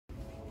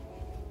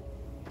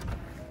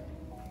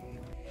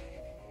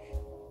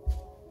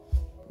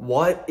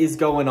What is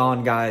going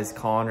on, guys?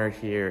 Connor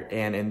here,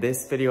 and in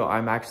this video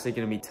I'm actually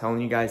going to be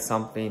telling you guys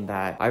something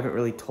that I haven't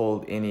really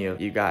told any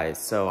of you guys,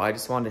 so I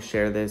just wanted to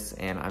share this,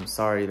 and I'm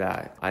sorry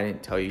that I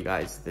didn't tell you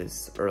guys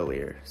this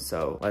earlier.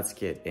 So let's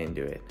get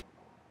into it.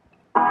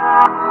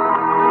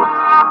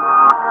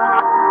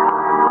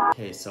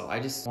 Okay, so I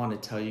just want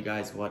to tell you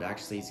guys what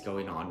actually is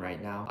going on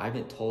right now. I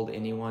haven't told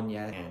anyone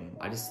yet, and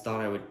I just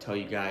thought I would tell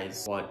you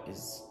guys what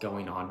is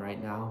going on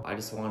right now. I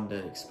just wanted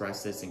to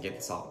express this and get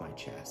this off my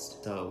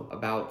chest. So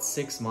about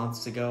 6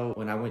 months ago,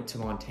 when I went to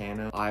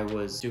Montana, I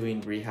was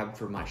doing rehab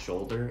for my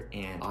shoulder,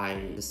 and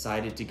I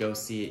decided to go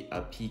see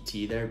a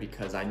PT there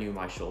because I knew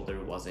my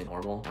shoulder wasn't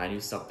normal. I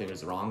knew something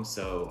was wrong,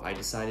 so I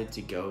decided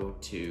to go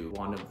to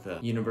one of the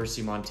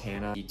University of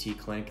Montana PT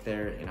clinic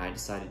there, and I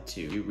decided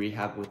to do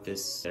rehab with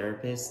this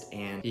therapist.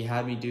 And he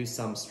had me do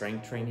some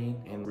strength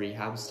training and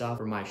rehab stuff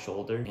for my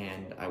shoulder,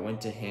 and I went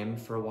to him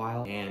for a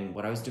while. And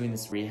when I was doing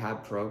this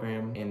rehab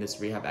program and this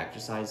rehab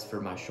exercise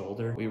for my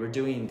shoulder, we were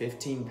doing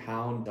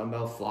 15-pound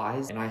dumbbell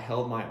flies, and I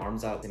held my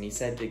arms out, and he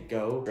said to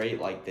go straight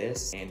like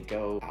this and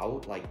go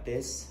out like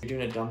this. You're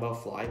doing a dumbbell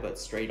fly but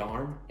straight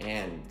arm.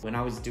 And when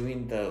I was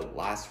doing the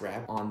last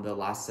rep on the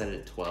last set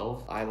of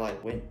 12, I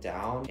went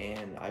down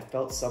and I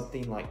felt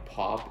something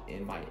pop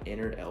in my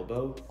inner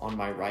elbow on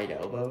my right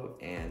elbow,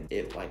 and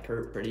it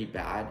hurt pretty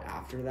bad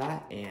after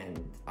that,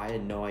 and I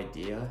had no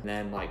idea. And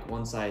then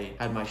once I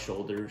had my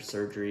shoulder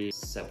surgery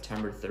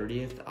September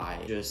 30th,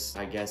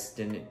 I guess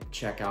didn't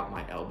check out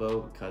my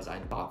elbow because I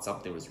thought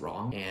something was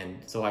wrong. And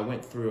so I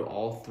went through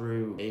all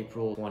through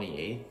April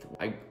 28th.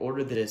 I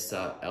ordered this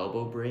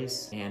elbow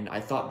brace, and I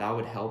thought that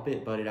would help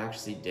it, but it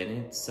actually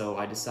didn't. So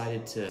I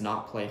decided to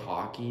not play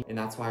hockey, and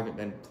that's why I haven't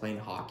been playing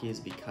hockey, is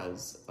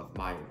because of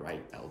my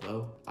right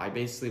elbow. I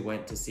basically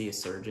went to see a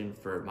surgeon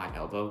for my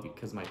elbow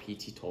because my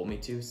PT told me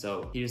to.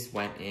 So he just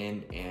went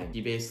in and he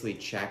basically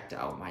checked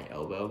out my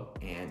elbow,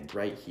 and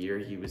right here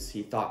he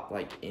thought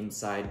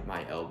inside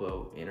my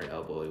elbow, inner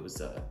elbow, it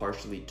was a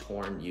partially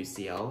torn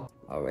UCL.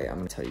 All right, I'm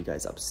gonna tell you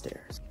guys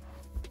upstairs.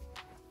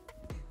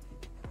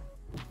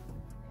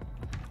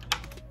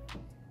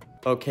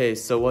 Okay,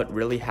 so what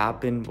really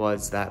happened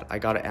was that I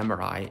got an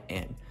MRI,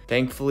 and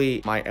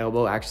thankfully, my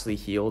elbow actually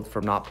healed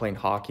from not playing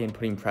hockey and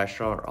putting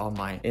pressure on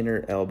my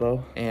inner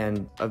elbow,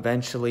 and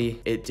eventually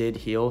it did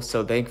heal.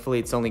 So thankfully,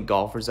 it's only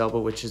golfer's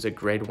elbow, which is a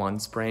grade 1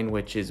 sprain,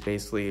 which is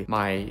basically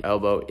my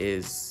elbow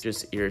is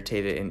just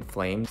irritated and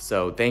inflamed.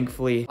 So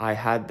thankfully, I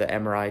had the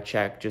MRI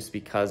check just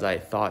because I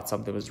thought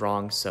something was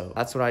wrong. So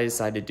that's what I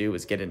decided to do,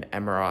 was get an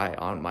MRI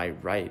on my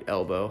right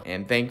elbow,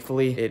 and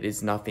thankfully, it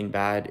is nothing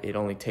bad. It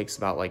only takes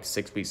about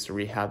 6 weeks to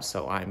rehab,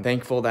 so I'm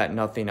thankful that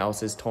nothing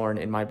else is torn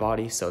in my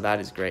body, so that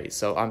is great.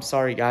 So I'm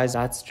sorry, guys.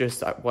 That's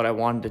just what I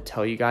wanted to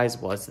tell you guys,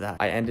 was that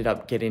I ended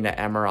up getting an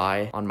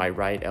MRI on my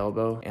right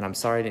elbow, and I'm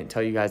sorry I didn't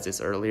tell you guys this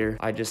earlier.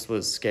 I just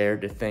was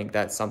scared to think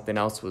that something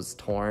else was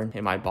torn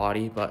in my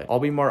body, but I'll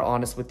be more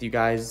honest with you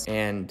guys,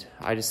 and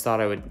I just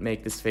thought I would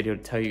make this video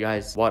to tell you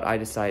guys what I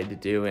decided to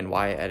do and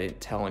why I didn't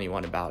tell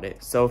anyone about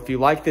it. So if you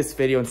like this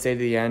video and stay to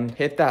the end,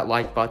 hit that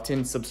like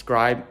button,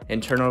 subscribe,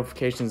 and turn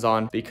notifications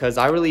on, because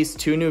I release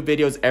 2 new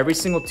videos every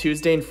single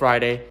Tuesday and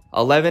Friday,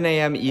 11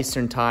 a.m.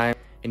 Eastern time,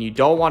 and you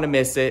don't want to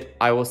miss it.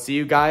 I will see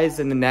you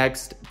guys in the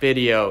next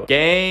video.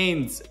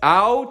 Gains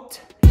out!